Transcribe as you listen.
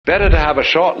Better to have a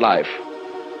short life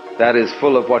that is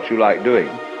full of what you like doing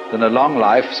than a long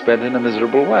life spent in a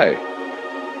miserable way.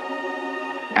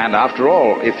 And after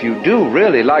all, if you do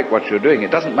really like what you're doing,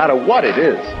 it doesn't matter what it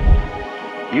is,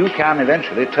 you can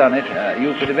eventually turn it,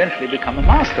 you could eventually become a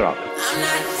master of it. I'm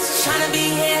not trying to be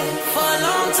here for a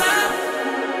long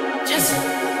time, just a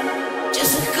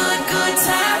good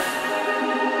time.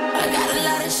 I got a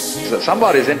lot of shit. So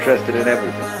somebody's interested in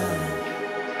everything.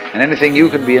 And anything you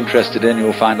can be interested in,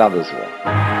 you'll find others will.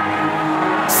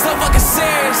 So fucking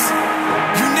serious,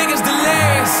 you niggas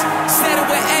delirious. Said it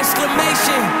with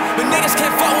exclamation, but niggas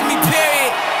can't fuck with me,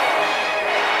 period.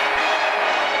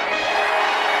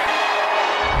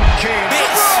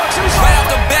 Bitch, right off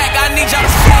the back, I need y'all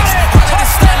to flex. All of this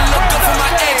stuff look good for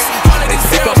my ex. All of these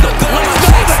zeros look good on my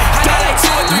checks. I got like 2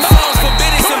 or 3 phones for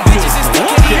business and bitches and still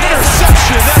can't get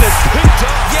interception, that is picked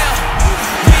up. Yeah,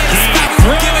 we in the spot, we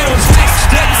were giving them checks.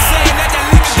 Saying that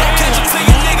nigga don't catch you till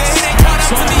you nigga, it ain't caught up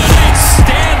to me yet.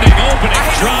 Outstanding opening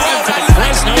drive for the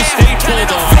Fresno State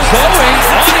Bulldogs. Going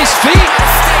on his feet.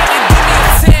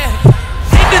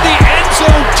 Into the end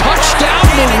zone, touchdown,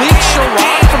 Malik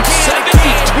Sherrod from 72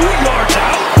 yards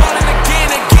out.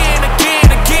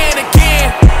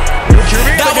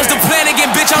 That was the plan again,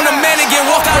 bitch, I'm the man again.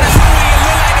 Walk out of Louis and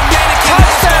look like a mannequin.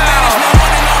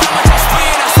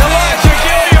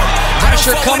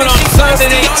 Pressure coming on 3rd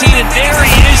and 18, and there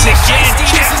he is again.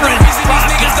 Cameron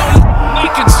Crockett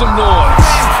making some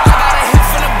noise.